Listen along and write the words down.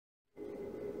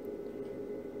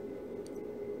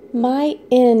My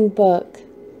in book.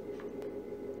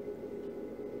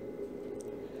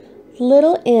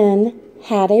 Little N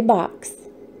had a box.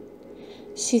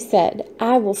 She said,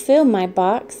 "I will fill my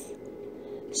box."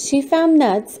 She found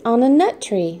nuts on a nut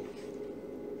tree.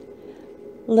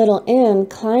 Little N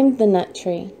climbed the nut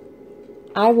tree.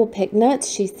 "I will pick nuts,"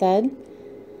 she said.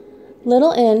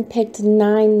 Little N picked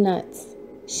 9 nuts.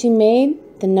 She made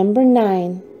the number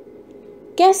 9.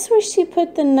 Guess where she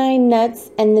put the 9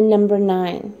 nuts and the number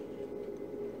 9?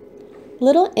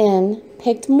 Little N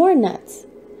picked more nuts.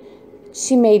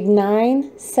 She made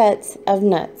 9 sets of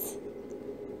nuts.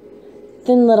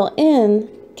 Then little N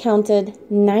counted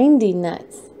 90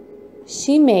 nuts.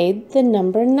 She made the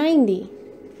number 90.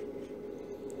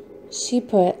 She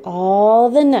put all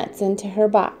the nuts into her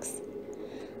box.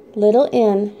 Little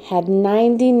N had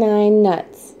 99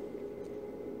 nuts.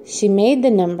 She made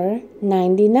the number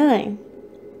 99.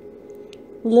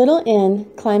 Little N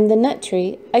climbed the nut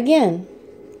tree again.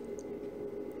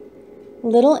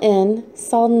 Little N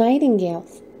saw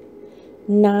nightingales.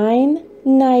 9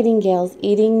 nightingales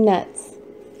eating nuts.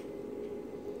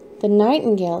 The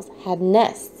nightingales had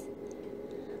nests.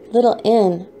 Little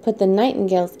N put the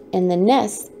nightingales and the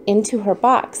nests into her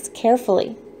box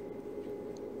carefully.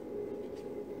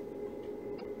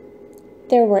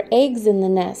 There were eggs in the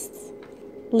nests.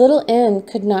 Little N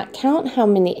could not count how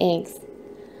many eggs.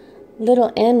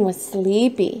 Little N was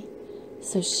sleepy,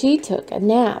 so she took a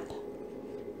nap.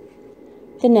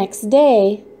 The next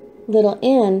day, little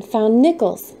N found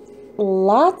nickels,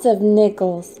 lots of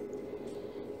nickels.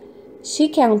 She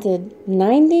counted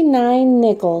 99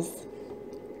 nickels.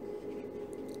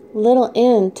 Little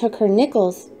N took her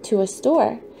nickels to a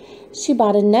store. She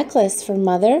bought a necklace for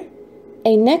Mother,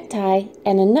 a necktie,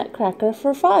 and a nutcracker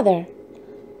for Father.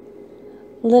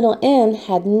 Little N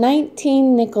had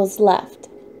 19 nickels left,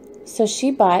 so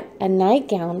she bought a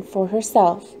nightgown for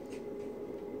herself.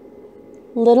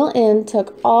 Little N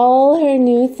took all her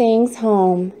new things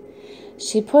home.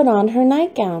 She put on her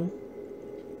nightgown.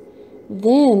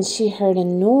 Then she heard a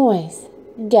noise.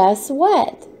 Guess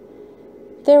what?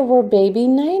 There were baby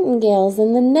nightingales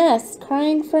in the nest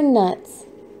crying for nuts.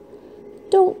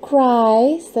 "Don't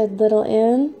cry," said little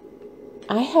N.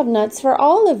 "I have nuts for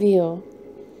all of you."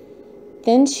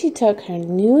 Then she took her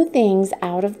new things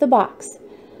out of the box.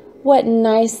 What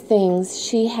nice things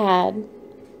she had.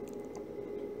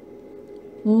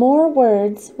 More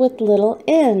words with little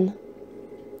N.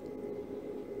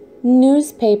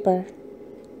 Newspaper,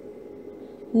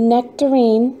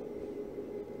 nectarine,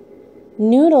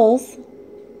 noodles,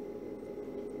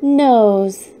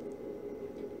 nose,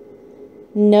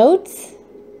 notes,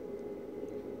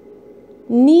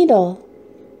 needle,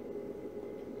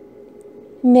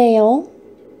 mail,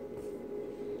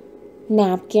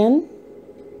 napkin,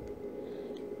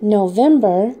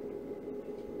 November,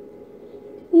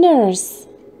 nurse,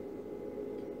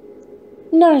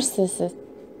 narcissus,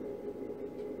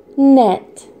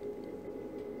 net,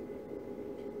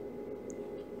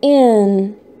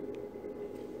 in.